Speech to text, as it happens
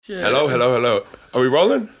Yeah. Hello, hello, hello. Are we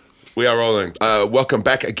rolling? We are rolling. Welcome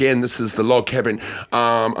back again. This is the Log Cabin.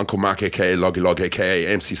 Uncle Mark, aka Loggy Log, aka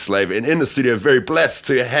MC Slave. And in the studio, very blessed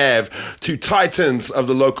to have two titans of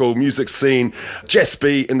the local music scene. Jess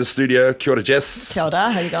B in the studio. Kia ora, Jess. Kia ora,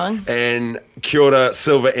 how you going? And Kia ora,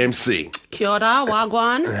 Silver MC. Kia ora,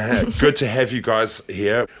 wagwan. Good to have you guys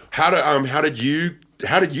here. How did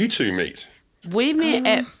you two meet? We met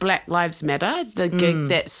at Black Lives Matter, the gig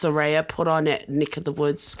that Soraya put on at Neck of the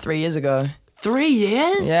Woods. 3 years ago. 3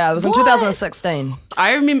 years? Yeah, it was in What? 2016.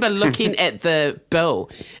 I remember looking at the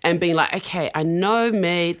bill and being like, okay, I know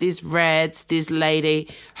me, there's Rads, there's Lady,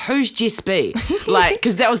 who's Jess B? Like,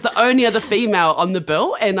 because that was the only other female on the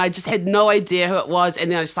bill and I just had no idea who it was.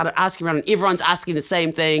 And then I started asking around and everyone's asking the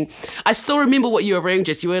same thing. I still remember what you were wearing,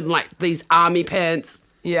 Jess. You were in like these army pants.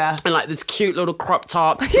 Yeah. And like this cute little crop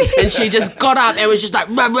top. And she just got up and was just like,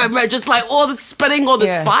 rah, rah, rah, just like all this spitting, all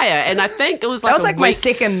this fire. And I think it was like that was like my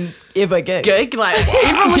second ever gig. Like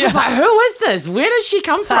everyone was just like, who is this? Where does she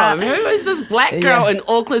come from? Who is this black girl in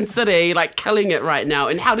Auckland City like killing it right now?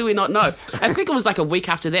 And how do we not know? I think it was like a week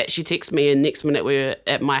after that she texted me and next minute we were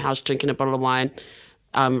at my house drinking a bottle of wine,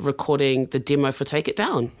 recording the demo for Take It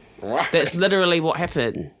Down. Right. That's literally what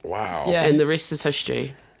happened. Wow. Yeah. And the rest is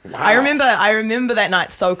history. Wow. I remember that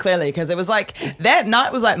night so clearly because it was like that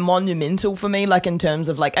night was like monumental for me, like in terms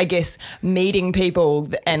of like I guess meeting people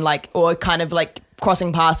and like or kind of like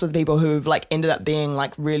crossing paths with people who've like ended up being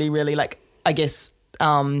like really like I guess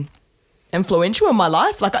influential in my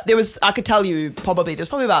life. Like I could tell you there's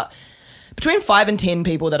probably about between 5 and 10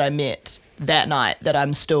 people that I met that night that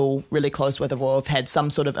I'm still really close with or have had some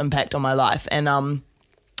sort of impact on my life. And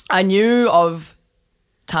I knew of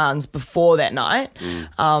Tans before that night,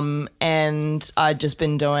 and I'd just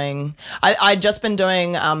been doing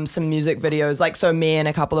some music videos. Like, so me and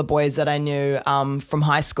a couple of boys that I knew from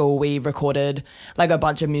high school, we recorded like a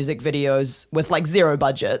bunch of music videos with like zero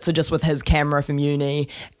budget, so just with his camera from uni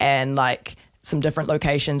and like some different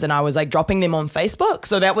locations, and I was like dropping them on Facebook.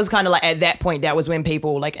 So that was kind of like at that point, that was when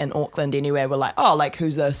people like in Auckland anywhere were like, oh, like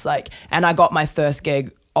who's this? Like, and I got my first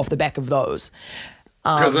gig off the back of those.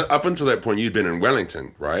 Because up until that point, you'd been in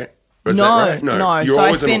Wellington, right? Is No. that right? No. You're So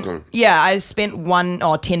always in Auckland. Yeah, I spent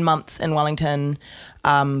 10 months in Wellington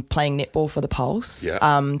playing netball for the Pulse. Yeah.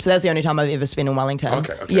 So that's the only time I've ever spent in Wellington.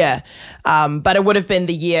 Okay. Yeah. But it would have been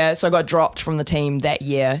the year, so I got dropped from the team that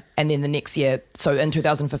year, and then the next year, so in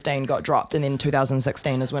 2015 got dropped, and then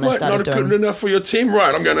 2016 is when I What? started Not doing... good enough for your team,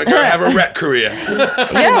 right? I'm going to go have a rap career.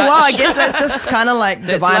 Yeah, well, I guess that's just kind of like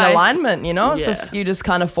divine life. alignment, you know? It's Yeah. just, you just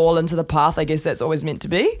kind of fall into the path, I guess that's always meant to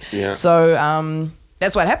be. Yeah. So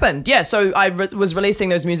that's what happened. Yeah, so I was releasing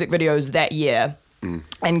those music videos that year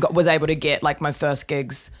and was able to get like my first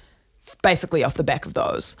gigs basically off the back of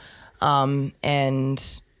those.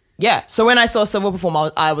 And yeah, so when I saw Silver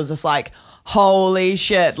perform, I was just like, holy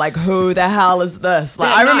shit, like who the hell is this? Like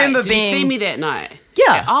That I remember night, did being... you see me that night?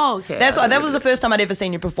 Yeah. Oh, okay. That was the first time I'd ever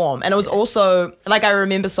seen you perform. And it was also, like, I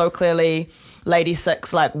remember so clearly Lady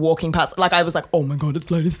Six, like, walking past. Like, I was like, oh my God, it's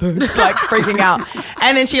Lady Six. Like, freaking out.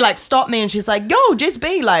 And then she, like, stopped me and she's like, yo, Jess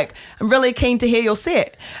B, like, I'm really keen to hear your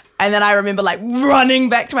set. And then I remember, like, running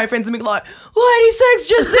back to my friends and being like, Lady Six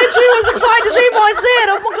just said she was excited to see my set.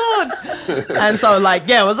 Oh my God. And so, like,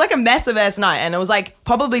 yeah, it was like a massive ass night. And it was, like,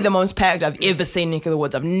 probably the most packed I've ever seen Neck of the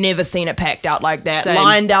Woods. I've never seen it packed out like that. Same.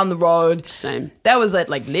 Line down the road. Same. That was,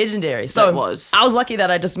 like, legendary. So That was. I was lucky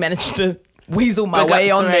that I just managed to weasel my Big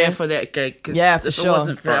way up on Soraya there. for that gig. 'cause Yeah, for if sure. it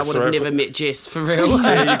wasn't for her, I Oh, would have Soraya never for- met Jess, for real.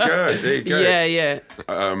 There you go. There you go. Yeah.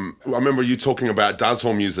 I remember you talking about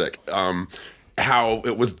dancehall music, how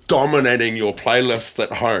it was dominating your playlists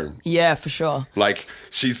at home. Yeah, for sure. Like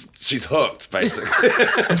she's hooked, basically.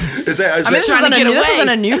 is that I mean, this trying to get this away. isn't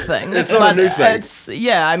a new thing. It's not a new thing.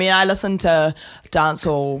 Yeah, I mean, I listen to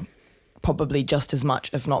dancehall probably just as much,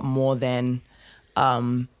 if not more than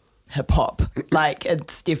hip hop. Like,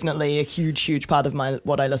 it's definitely a huge part of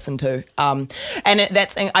what I listen to.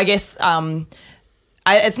 That's, I guess,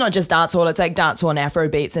 it's not just dancehall, it's like dancehall and Afro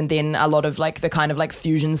beats, and then a lot of like the kind of like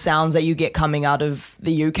fusion sounds that you get coming out of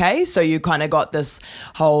the UK. So you kind of got this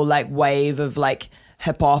whole like wave of like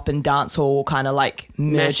hip hop and dancehall kind of like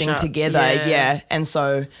merging Mashup, together. yeah. Yeah. And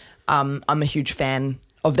so I'm a huge fan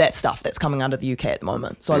of that stuff that's coming out of the UK at the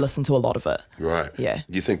moment. So I listen to a lot of it. Right. Yeah.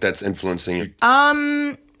 Do you think that's influencing you?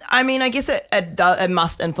 I mean, I guess it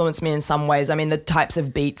must influence me in some ways. I mean, the types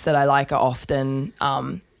of beats that I like are often,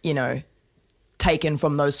 you know, taken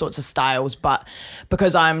from those sorts of styles, but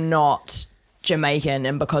because I'm not Jamaican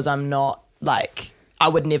and because I'm not like, I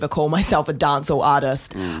would never call myself a dancehall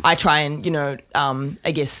artist, I try and, you know,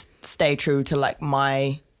 I guess stay true to like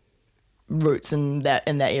my roots in that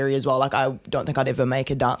area as well. Like I don't think I'd ever make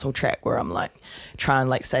a dancehall track where I'm like trying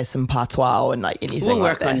like say some patois and like anything. We'll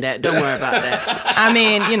like work on that. Don't worry about that. I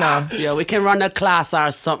mean, you know. Yeah, we can run a class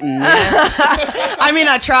or something. Yeah? I mean,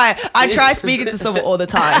 I try speaking to Silver all the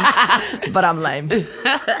time, but I'm lame. When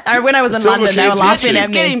I was in Silver London, they were keeps- laughing She's at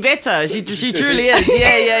me. getting better. She truly is.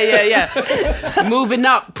 Yeah. Moving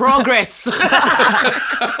up, progress.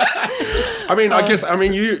 I mean, I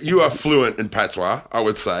mean, you are fluent in patois. I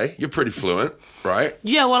would say you're pretty fluent, right?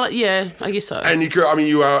 Yeah, well, yeah, I guess so. And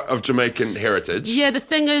you are of Jamaican heritage. Yeah, the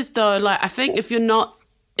thing is though, like I think if you're not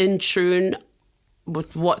in tune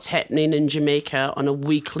with what's happening in Jamaica on a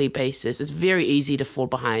weekly basis, it's very easy to fall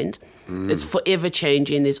behind. It's forever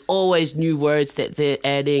changing. There's always new words that they're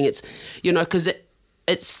adding. It's, you know, because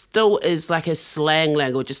it still is like a slang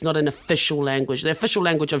language. It's not an official language. The official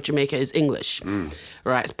language of Jamaica is English,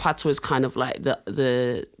 right? Patois is kind of like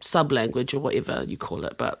the sub-language or whatever you call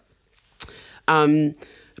it. But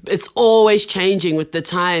it's always changing with the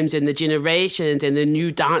times and the generations and the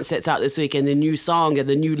new dance that's out this week and the new song and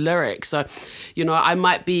the new lyrics. So, you know, I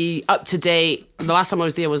might be up to date. The last time I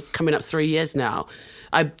was there was coming up 3 years now.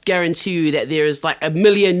 I guarantee you that there is like a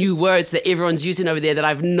million new words that everyone's using over there that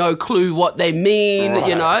I've no clue what they mean,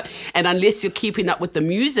 you know? And unless you're keeping up with the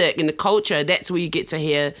music and the culture, that's where you get to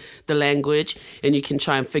hear the language and you can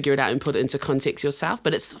try and figure it out and put it into context yourself.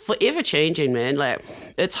 But it's forever changing, man. Like,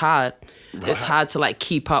 it's hard. It's hard to like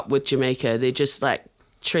keep up with Jamaica. They're just like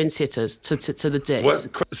trendsetters to the day. What,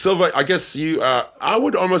 Silva? I guess you. I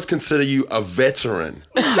would almost consider you a veteran.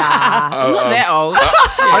 I'm not that old.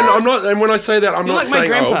 I'm not, and when I say that, I'm You're not like my saying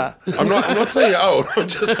grandpa. old. I'm not saying old. I'm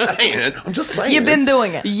just saying. You've been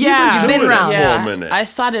doing it. Yeah, You've been doing it around. for a minute. I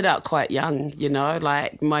started out quite young, you know,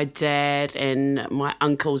 like my dad and my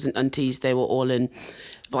uncles and aunties, they were all in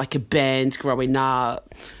like a band growing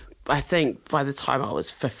up. I think by the time I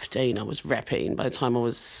was 15, I was rapping. By the time I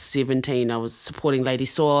was 17, I was supporting Lady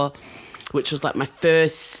Saw, which was like my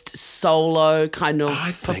first solo kind of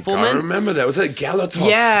I think performance. I remember that. Was it Galatos?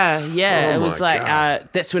 Yeah. Oh It was my like God.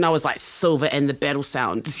 that's when I was like Silver and the Battle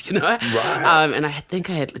Sound, you know. Right. And I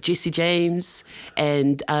think I had Jesse James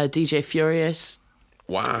and DJ Furious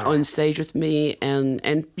Wow. on stage with me,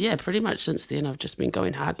 and yeah, pretty much since then I've just been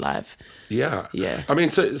going hard live. Yeah. Yeah. I mean,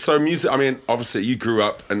 so music. I mean, obviously, you grew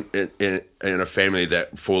up in a family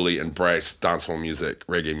that fully embraced dancehall music,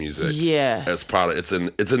 reggae music. Yeah. As part of it's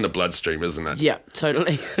in the bloodstream, isn't it? Yeah,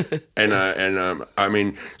 totally. And I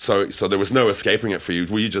mean, so there was no escaping it for you.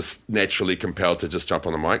 Were you just naturally compelled to just jump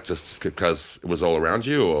on the mic just because it was all around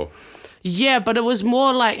you, or? Yeah, but it was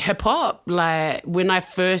more like hip hop. Like when I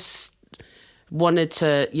first wanted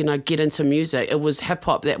to, you know, get into music, it was hip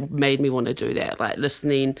hop that made me want to do that. Like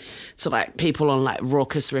listening to like people on like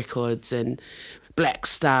Raucous Records and Black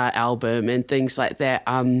Star album and things like that.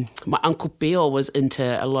 My Uncle Bill was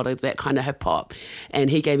into a lot of that kind of hip hop, and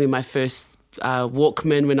he gave me my first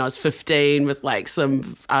Walkman when I was 15 with like some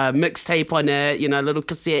mixtape on it, you know, a little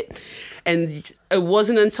cassette. And it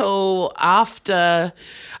wasn't until after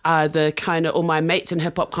the kind of all my mates in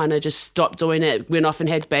hip hop kind of just stopped doing it, went off and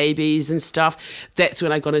had babies and stuff. That's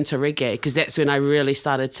when I got into reggae, because that's when I really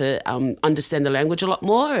started to understand the language a lot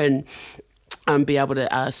more and be able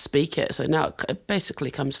to speak it. So now it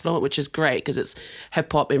basically comes fluent, which is great because it's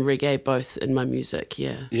hip hop and reggae both in my music.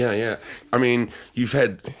 Yeah. Yeah. I mean, you've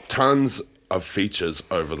had tons of features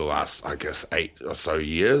over the last, I guess, 8 or so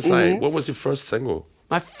years. What was your first single?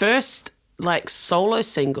 My first like solo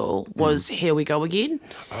single was Here We Go Again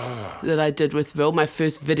that I did with Will. My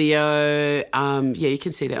first video, you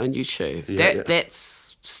can see that on YouTube.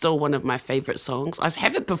 That's still one of my favorite songs. I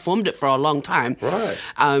haven't performed it for a long time. Right.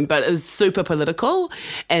 But it was super political,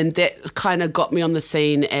 and that kind of got me on the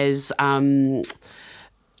scene as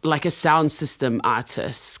like a sound system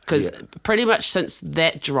artist, because pretty much since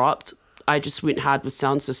that dropped, I just went hard with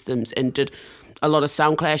sound systems and did a lot of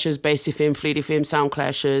sound clashes, Bass FM, Fleet FM sound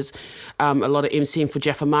clashes, a lot of MCing for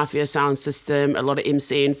Jaffa Mafia sound system, a lot of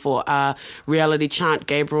MCing for Reality Chant,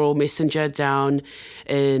 Gabriel Messenger down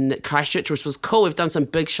in Christchurch, which was cool. We've done some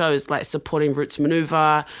big shows like supporting Roots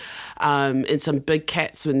Maneuver and some big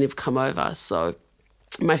cats when they've come over. So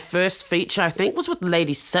my first feature, I think, was with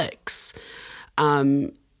Lady Six.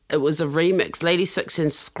 It was a remix, Lady Six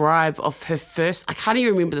and Scribe, of her first, I can't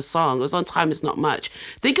even remember the song. It was on Time Is Not Much.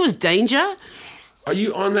 I think it was Danger. Are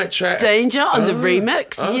you on that track? Danger on the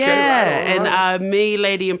remix. Okay, yeah. right. And me,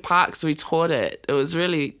 Lady and Parks, we taught it. It was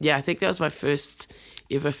really, I think that was my first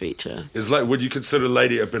ever feature. Would you consider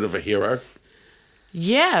Lady a bit of a hero?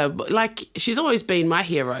 Yeah, but like she's always been my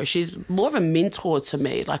hero. She's more of a mentor to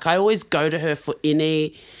me. Like I always go to her for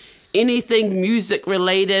any anything music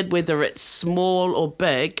related, whether it's small or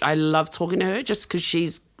big, I love talking to her just because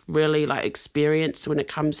she's really like experienced when it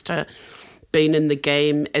comes to being in the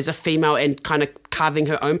game as a female and kind of carving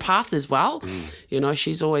her own path as well. You know,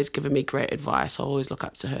 she's always given me great advice. I always look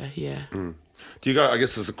up to her. Yeah. Do you guys, I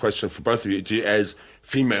guess this is a question for both of you, do you, as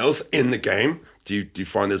females in the game, do you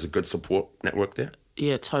find there's a good support network there?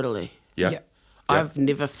 Yeah, totally. Yeah. Yeah. I've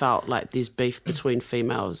never felt like there's beef between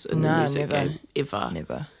females in the music never. game, ever.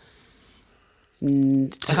 Never. I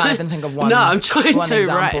can't even think of one. No, I'm trying one to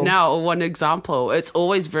example. right now, one example. It's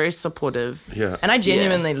always very supportive. Yeah. And I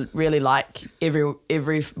genuinely really like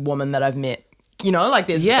every woman that I've met. You know, like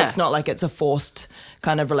it's not like it's a forced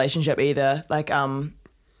kind of relationship either. Like, I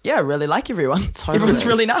really like everyone. Totally. Everyone's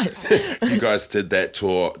really nice. You guys did that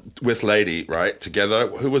tour with Lady, right? Together.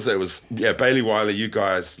 Who was it? It was Bailey Wiley, you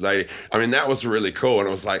guys, Lady. I mean, that was really cool. And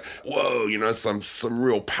it was like, whoa, you know, some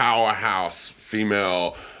real powerhouse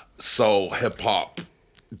female soul, hip hop,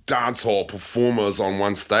 dancehall performers on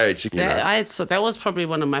one stage. You know? That was probably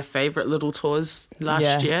one of my favorite little tours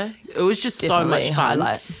last year. It was just so Definitely much fun.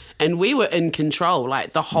 highlight. And we were in control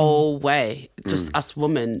like the whole way, just us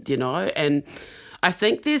women, you know. And I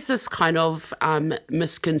think there's this kind of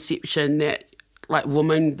misconception that like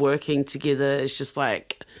women working together is just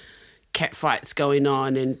like catfights going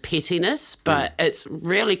on and pettiness, but it's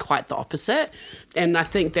really quite the opposite. And I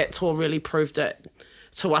think that tour really proved it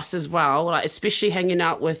to us as well, like especially hanging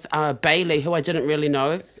out with Bailey, who I didn't really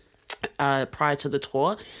know prior to the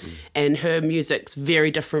tour, and her music's very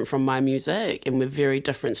different from my music, and we're very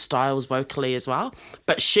different styles vocally as well.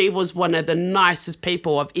 But she was one of the nicest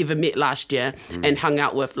people I've ever met last year and hung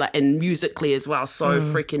out with, like, and musically as well, so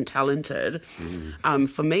freaking talented.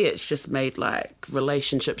 For me, it's just made like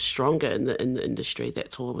relationships stronger in the industry. That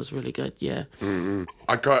tour was really good. Yeah.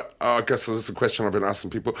 I guess this is a question I've been asking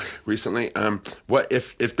people recently. What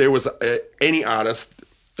if there was any artist,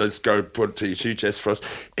 let's go put it to you, Jess, first,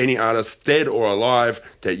 any artist, dead or alive,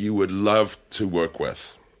 that you would love to work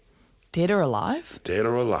with? Dead or alive? Dead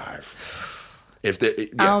or alive? If they,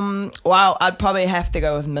 Well, I'd probably have to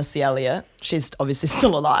go with Missy Elliott. She's obviously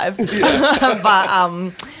still alive. But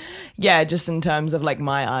just in terms of like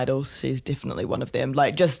my idols, she's definitely one of them.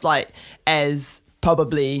 Like just like as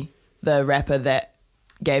probably the rapper that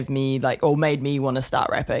gave me like or made me want to start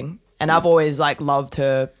rapping. And I've always like loved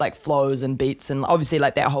her like flows and beats, and obviously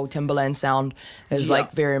like that whole Timbaland sound is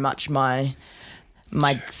like very much my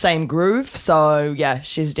same groove. So yeah,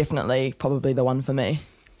 she's definitely probably the one for me.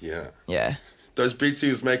 Yeah. Yeah. Those beats he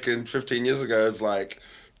was making 15 years ago, it's like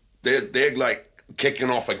they're like kicking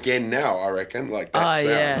off again now, I reckon. Like that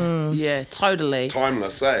sound. Yeah, totally.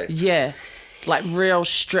 Timeless, eh? Yeah, like real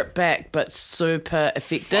stripped back, but super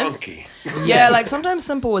effective. Funky. Yeah, like sometimes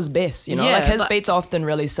simple is best, you know. Yeah, like his like- beats are often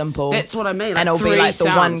really simple. That's what I mean, like and it'll be three like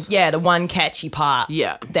sounds. the one catchy part.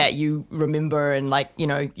 Yeah. that you remember and like you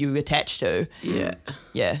know you attach to. Yeah.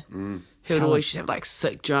 Yeah. He would always just have like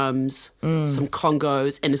sick drums, some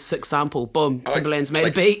congos, and a sick sample. Boom, Timbaland's made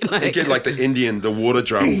a beat. Like, you get like the water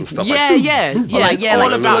drums and stuff yeah, like yeah, Or yeah. like It's yeah, all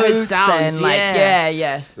like about his flutes sounds. and like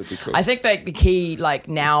yeah. That'd be cool. I think that the key like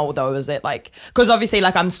now though is that like because obviously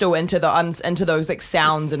like I'm still into those like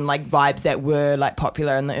sounds and like vibes that were like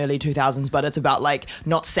popular in the early 2000s, but it's about like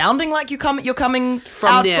not sounding like you're coming out there,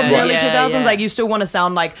 from the early yeah, 2000s. yeah. Like you still want to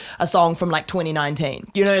sound like a song from like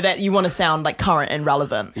 2019. You know that you want to sound like current and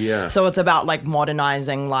relevant. Yeah. So it's about like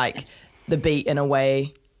modernizing like the beat in a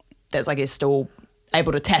way that's like it's still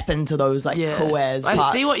able to tap into those like cool as I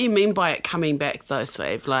parts. see what you mean by it coming back though,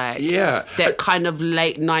 Slave. Like Yeah. that kind of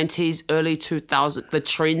late 90s, early 2000s, the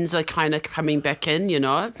trends are kind of coming back in, you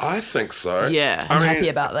know? I think so. Yeah. I'm happy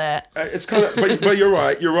about that. It's kind of, but you're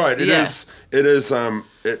right. It Yeah. is.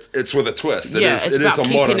 It's with a twist. It's It is about a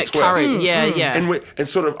keeping modern it twist. current. Yeah. And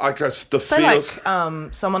sort of, I guess, the So feels.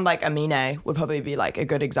 like someone like Amine would probably be like a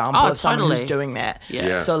good example of someone totally. who's doing that.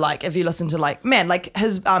 Yeah. So like if you listen to like like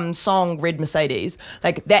his song Red Mercedes,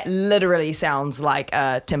 like that literally sounds like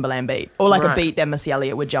a Timbaland beat or like a Right. beat that Missy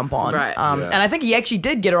Elliott would jump on. Right. And I think he actually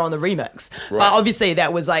did get her on the remix. Right. But obviously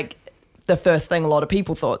that was like the first thing a lot of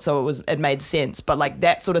people thought, so it made sense. But like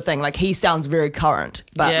that sort of thing, like he sounds very current,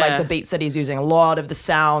 but Yeah. like the beats that he's using, a lot of the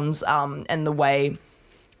sounds and the way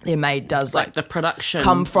they're made does like the production.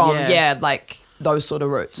 come from like those sort of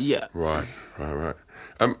roots. Yeah. Right.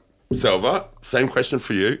 Selva, same question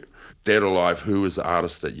for you. Dead or alive, who is the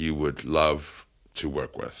artist that you would love to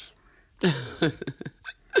work with?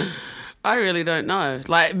 I really don't know.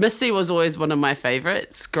 Like Missy was always one of my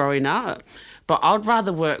favorites growing up, but I'd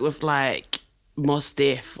rather work with like Mos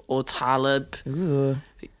Def or Talib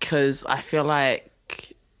because I feel like,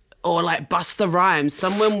 or like Busta Rhymes,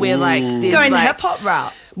 someone where like there's Going like, hip hop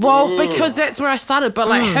route. Well, because that's where I started. But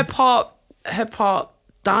like hip hop,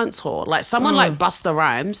 dancehall, like someone like Busta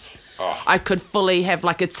Rhymes, I could fully have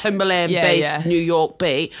like a Timberland based New York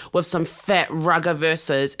beat with some fat rugger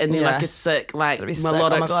verses and then like a sick like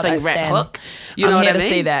melodic sing rap hook. You know what I mean? I'm here to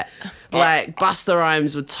see that. Like Busta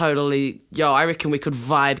Rhymes would totally, I reckon we could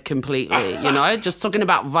vibe completely, you know? Just talking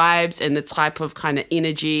about vibes and the type of kind of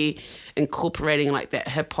energy, incorporating like that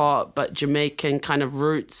hip hop but Jamaican kind of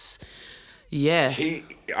roots. Yeah. He,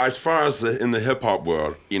 as far as in the hip hop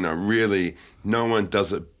world, really no one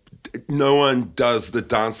does it. No one does the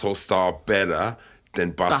dancehall style better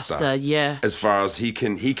than Busta. Busta, yeah. As far as he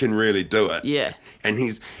can really do it. Yeah. And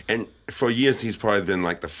for years he's probably been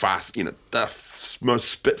like the most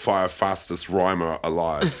spitfire fastest rhymer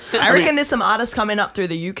alive. I reckon there's some artists coming up through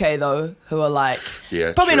the UK though who are like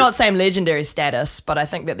probably true. not same legendary status, but I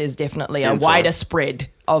think that there's definitely a wider spread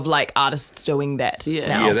of like artists doing that.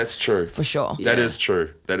 Now, Yeah, that's true. for sure. That is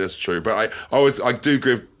true. But I do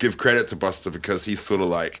give credit to Busta because he's sort of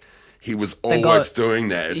like he was always doing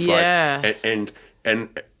that. It's like and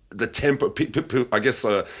the tempo. I guess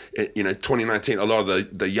 2019. A lot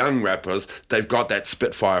of the young rappers they've got that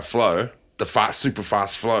spitfire flow, the super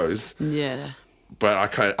fast flows. Yeah. But I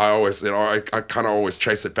kind of always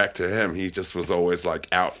trace it back to him. He just was always like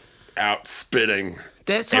out spitting.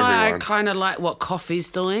 That's everyone. why I kind of like what Coffee's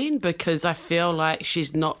doing because I feel like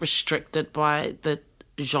she's not restricted by the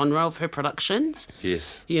genre of her productions.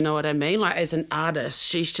 Yes. You know what I mean? Like as an artist,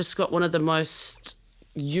 she's just got one of the most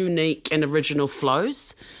unique and original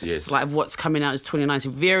flows. Yes. Like of what's coming out is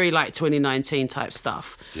 2019, very like 2019 type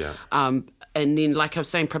stuff. Yeah. And then like I was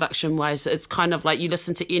saying, production wise, it's kind of like you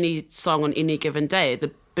listen to any song on any given day.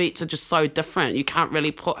 The beats are just so different. You can't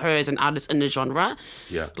really put her as an artist in the genre.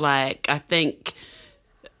 Yeah. Like I think,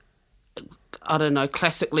 I don't know,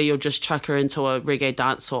 classically you'll just chuck her into a reggae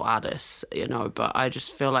dancehall artist, but I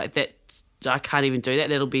just feel like that I can't even do that.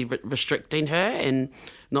 That'll be restricting her and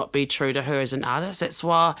not be true to her as an artist. That's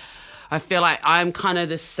why I feel like I'm kind of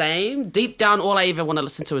the same. Deep down, all I even want to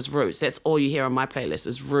listen to is roots. That's all you hear on my playlist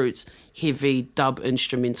is roots, heavy dub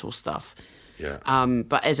instrumental stuff. Yeah.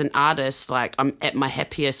 But as an artist, like I'm at my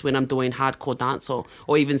happiest when I'm doing hardcore dancehall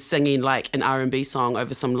or even singing like an R&B song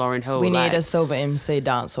over some Lauryn Hill. We need a Silver MC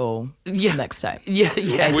dancehall next day. Yeah. We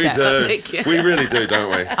do. Yeah. We really do,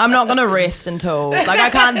 don't we? I'm not gonna rest until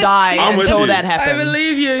I can't die I'm with until you. that happens. I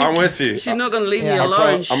believe you. I'm with you. She's not going to leave me Yeah.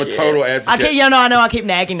 alone. I'm a total advocate. I keep, I know. I keep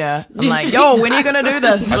nagging her. I'm like, yo, when are you gonna do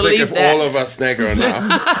this? I think believe if that. all of us nag her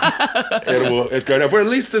enough, it'll go down. But at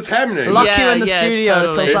least it's happening. Lock Yeah, you in the yeah, studio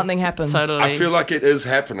totally. till something happens. Totally. I feel like it is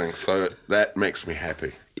happening, so that makes me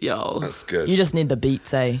happy. Yo. That's good. You just need the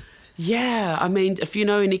beats, eh? Yeah, I mean, if you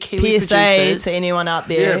know any Kiwi PSA producers, to anyone out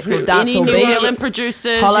there Yeah, with any dancehall New beats. Zealand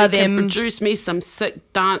producers Holla who can them. produce me some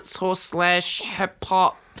sick dancehall / hip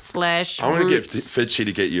hop / I want to get roots. Fitchy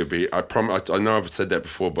to get you a beat. I promise. I know I've said that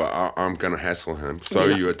before, but I'm gonna hassle him. Throw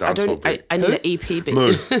you a dancehall beat. I need an EP beat.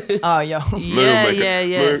 Moo. Oh, yo. Moo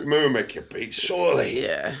will make you a beat, surely.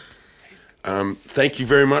 Yeah. Thank you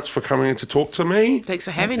very much for coming in to talk to me. Thanks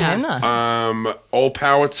for having Thanks us. for having us. All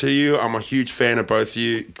power to you. I'm a huge fan of both of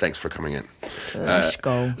you. Thanks for coming in. Let's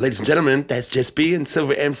go. Ladies and gentlemen, that's Jess B and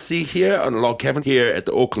Silver MC here on the Log Cabin here at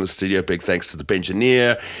the Auckland studio. Big thanks to the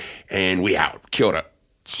Bengineer. And we out. Kia ora.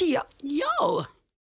 Cheer. Yo.